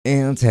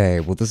And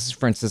hey, well, this is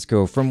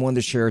Francisco from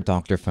Wondershare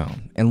Dr.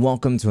 Phone, and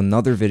welcome to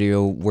another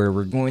video where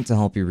we're going to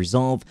help you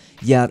resolve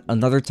yet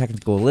another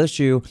technical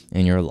issue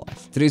in your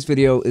life. Today's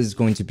video is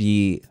going to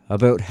be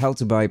about how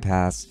to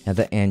bypass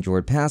the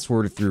Android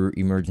password through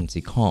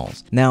emergency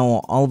calls.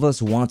 Now, all of us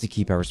want to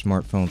keep our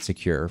smartphone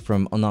secure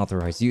from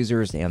unauthorized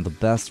users, and the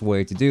best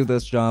way to do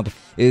this job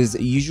is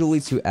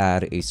usually to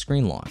add a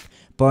screen lock.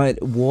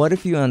 But what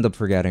if you end up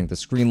forgetting the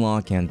screen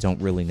lock and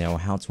don't really know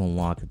how to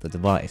unlock the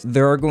device?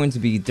 There are going to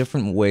be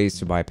different ways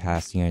to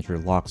bypass the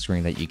Android lock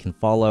screen that you can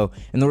follow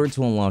in order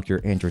to unlock your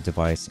Android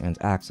device and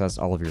access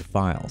all of your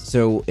files.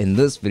 So in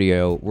this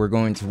video, we're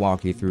going to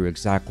walk you through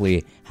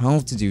exactly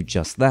how to do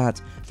just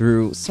that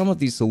through some of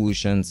these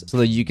solutions so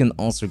that you can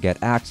also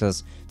get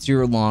access to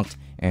your locked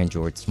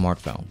Android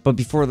smartphone. But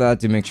before that,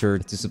 do make sure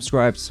to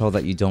subscribe so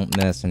that you don't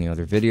miss any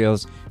other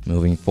videos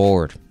moving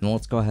forward. Now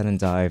let's go ahead and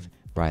dive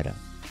right in.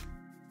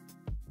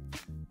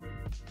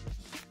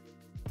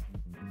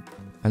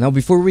 And now,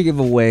 before we give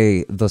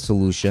away the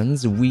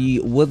solutions, we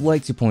would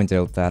like to point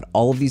out that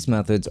all of these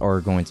methods are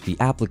going to be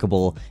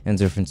applicable in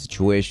different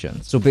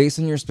situations. So based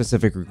on your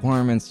specific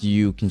requirements,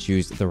 you can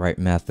choose the right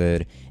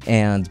method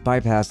and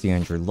bypass the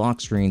Android lock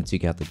screen to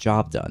get the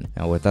job done.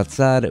 Now, with that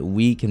said,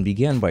 we can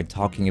begin by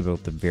talking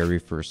about the very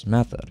first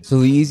method. So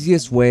the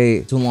easiest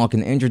way to unlock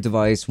an Android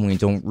device when you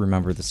don't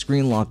remember the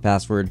screen lock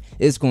password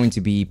is going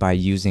to be by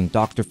using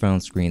Dr. Phone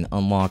Screen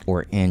Unlock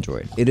or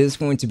Android. It is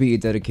going to be a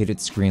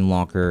dedicated screen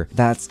locker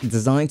that's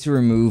designed to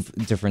remove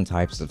different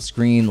types of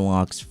screen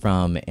locks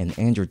from an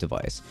Android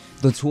device.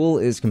 The tool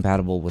is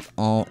compatible with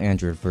all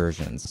Android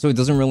versions, so it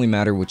doesn't really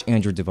matter which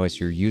Android device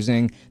you're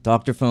using.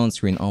 Dr. Phone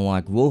Screen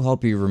Unlock will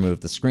help you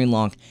remove the screen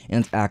lock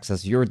and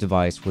access your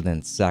device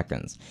within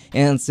seconds.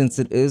 And since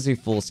it is a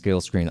full-scale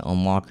screen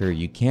unlocker,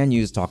 you can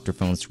use Dr.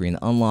 Phone Screen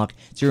Unlock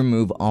to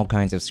remove all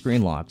kinds of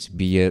screen locks,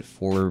 be it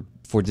for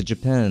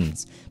digit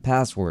pins,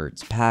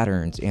 passwords,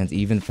 patterns, and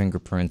even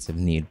fingerprints if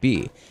need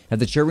be. And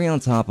the cherry on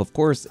top, of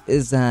course,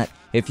 is that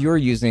if you're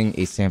using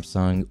a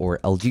Samsung or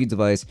LG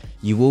device,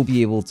 you will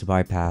be able to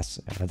bypass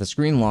the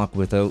screen lock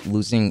without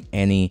losing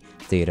any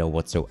data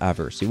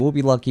whatsoever. So you will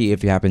be lucky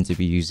if you happen to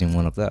be using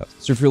one of those.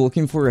 So if you're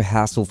looking for a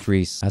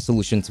hassle-free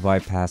solution to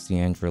bypass the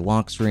Android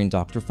lock screen,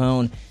 Dr.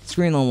 Phone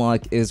Screen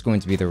Unlock is going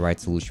to be the right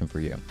solution for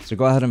you. So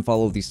go ahead and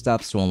follow these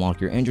steps to unlock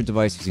your Android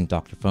device using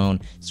Dr. Phone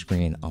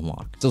Screen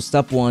Unlock. So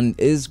step one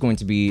is going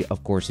to be,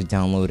 of course, to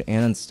download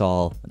and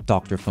install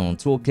Dr. Phone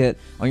Toolkit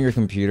on your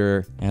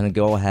computer, and then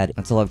go ahead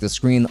and select the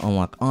Screen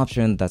Unlock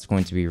option that's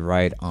going to be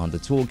right on the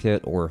toolkit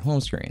or home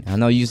screen.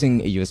 And now,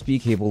 using a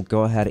USB cable,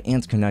 go ahead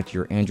and connect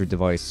your Android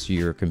device to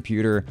your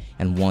computer,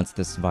 and once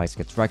this device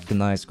gets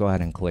recognized, go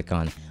ahead and click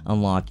on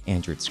Unlock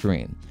Android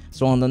Screen.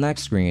 So on the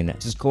next screen,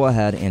 just go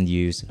ahead and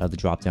use the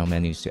drop-down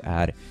menus to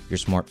add your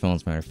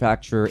smartphone's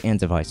manufacturer and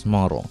device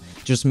model.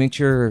 Just make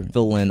sure to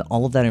fill in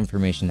all of that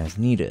information as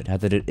needed,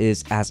 that it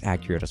is as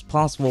accurate as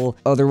possible,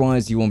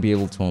 otherwise you won't be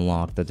able to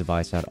unlock the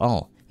device at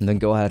all. And then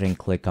go ahead and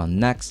click on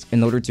Next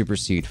in order to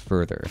proceed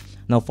further.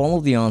 Now follow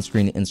the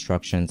on-screen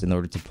instructions in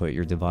order to put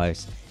your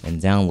device in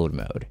download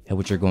mode,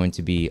 which are going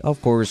to be, of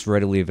course,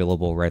 readily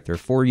available right there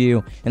for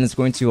you, and it's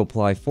going to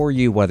apply for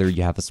you whether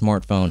you have a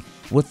smartphone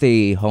with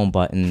a home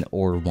button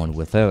or one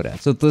without it.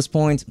 So at this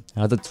point,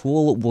 the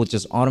tool will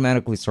just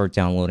automatically start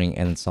downloading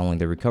and installing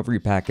the recovery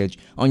package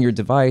on your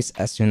device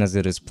as soon as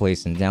it is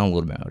placed in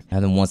download mode.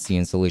 And then once the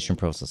installation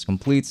process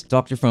completes,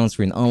 Dr. Phone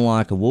Screen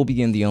Unlock will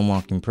begin the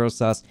unlocking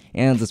process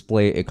and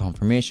display a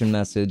confirmation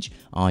message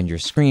on your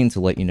screen to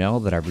let you know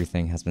that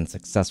everything has been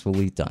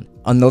successfully done.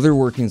 Another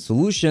working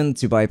solution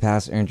to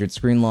bypass Android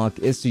screen lock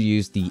is to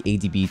use the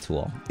ADB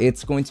tool.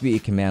 It's going to be a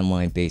command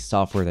line based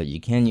software that you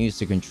can use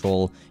to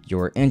control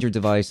your Android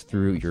device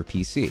through your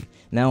PC.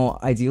 Now,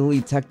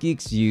 ideally, tech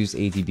geeks use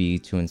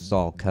ADB to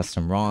install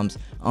custom ROMs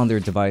on their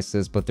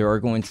devices, but there are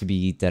going to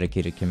be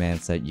dedicated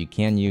commands that you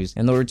can use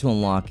in order to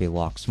unlock a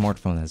locked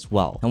smartphone as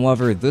well.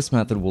 However, this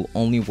method will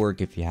only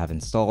work if you have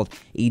installed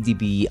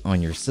ADB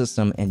on your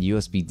system and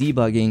USB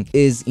debugging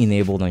is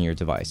enabled on your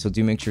device. So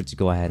do make sure to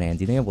go ahead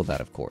and enable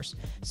that, of course.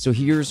 So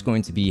here's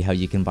going to be how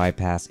you can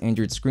bypass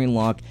Android screen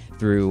lock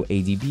through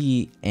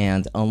ADB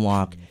and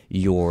unlock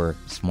your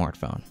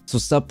smartphone. So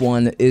step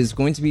one is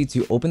going to be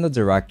to open the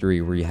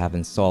directory where you have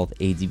installed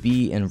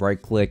ADB and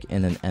right click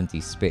in an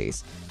empty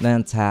space.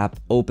 Then tap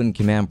open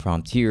command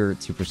prompt here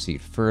to proceed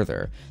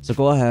further. So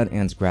go ahead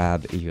and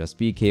grab a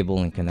USB cable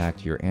and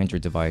connect your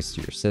Android device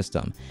to your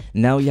system.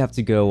 Now you have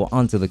to go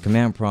onto the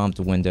command prompt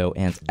window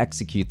and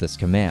execute this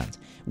command,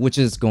 which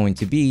is going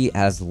to be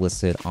as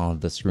listed on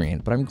the screen,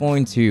 but I'm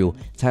going to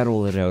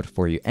title it out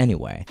for you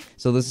anyway.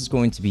 So this is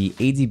going to be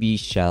adb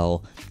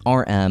shell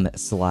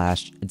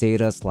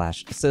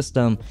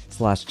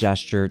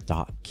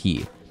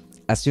rm/data/system/gesture.key.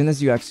 As soon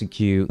as you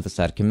execute the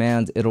said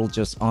command, it'll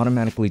just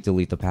automatically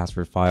delete the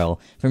password file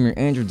from your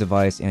Android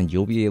device and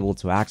you'll be able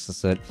to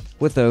access it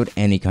without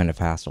any kind of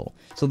hassle.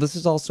 So this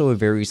is also a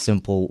very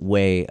simple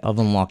way of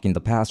unlocking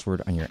the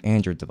password on your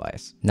Android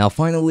device. Now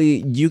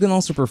finally, you can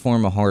also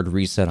perform a hard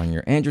reset on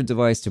your Android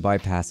device to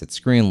bypass its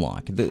screen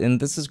lock, and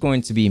this is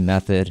going to be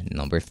method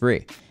number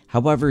 3.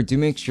 However, do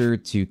make sure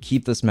to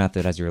keep this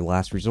method as your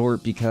last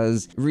resort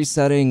because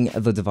resetting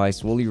the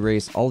device will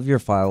erase all of your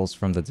files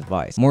from the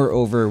device.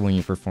 Moreover, when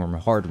you perform a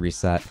hard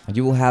reset,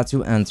 you will have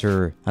to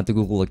enter the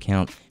Google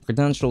account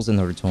credentials in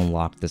order to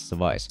unlock this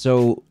device.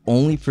 So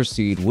only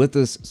proceed with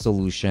this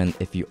solution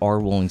if you are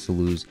willing to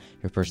lose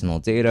your personal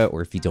data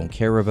or if you don't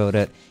care about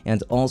it.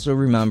 And also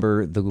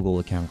remember the Google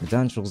account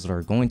credentials that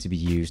are going to be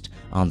used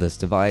on this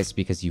device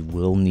because you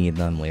will need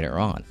them later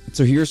on.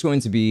 So here's going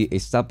to be a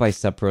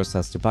step-by-step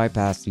process to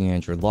bypass the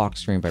Android lock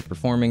screen by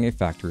performing a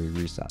factory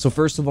reset. So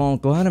first of all,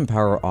 go ahead and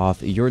power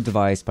off your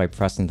device by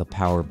pressing the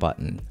power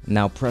button.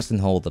 Now press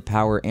and hold the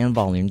power and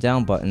volume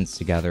down buttons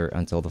together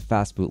until the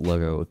Fastboot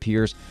logo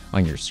appears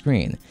on your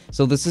screen.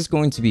 So this is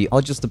going to be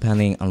all just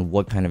depending on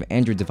what kind of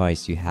Android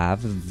device you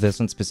have. This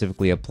one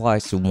specifically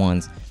applies to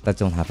ones that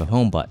don't have a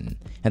home button.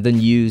 And then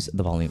use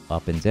the volume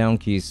up and down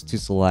keys to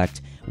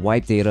select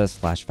wipe data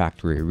 /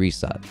 factory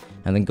reset.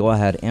 And then go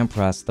ahead and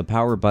press the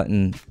power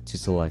button to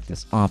select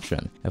this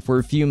option. And for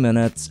a few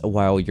minutes,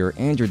 while your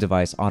Android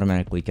device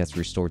automatically gets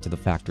restored to the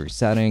factory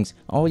settings,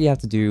 all you have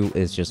to do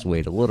is just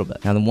wait a little bit.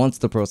 And then once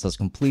the process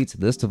completes,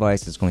 this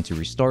device is going to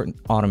restart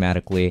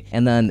automatically,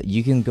 and then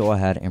you can go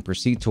ahead and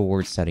proceed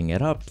towards setting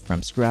it up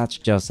from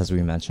scratch, just as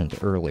we mentioned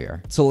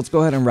earlier. So let's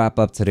go ahead and wrap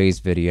up today's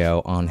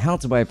video on how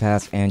to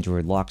bypass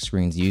Android lock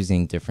screens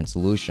using different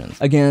solutions.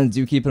 Again,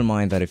 do keep in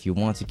mind that if you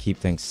want to keep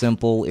things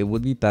simple, it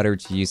would be better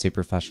to use a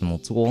professional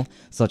tool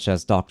such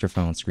as Dr.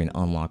 Phone Screen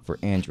Unlock for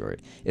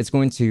Android. It's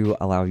going to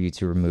allow you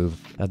to remove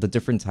the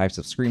different types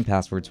of screen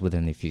passwords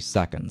within a few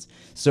seconds.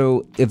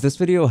 So if this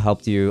video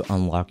helped you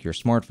unlock your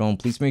smartphone,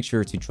 please make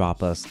sure to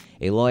drop us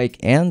a like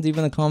and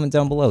even a comment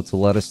down below to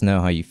let us know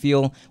how you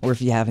feel or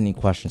if you have any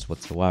questions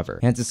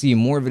whatsoever. And to see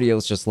more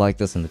videos just like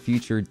this in the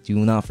future, do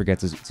not forget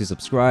to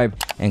subscribe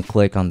and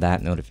click on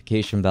that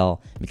notification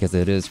bell because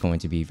it is going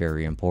to be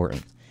very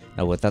important.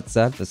 Now with that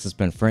said, this has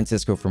been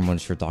Francisco from One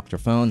Short Dr.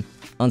 Phone.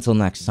 Until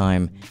next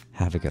time,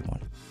 have a good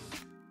one.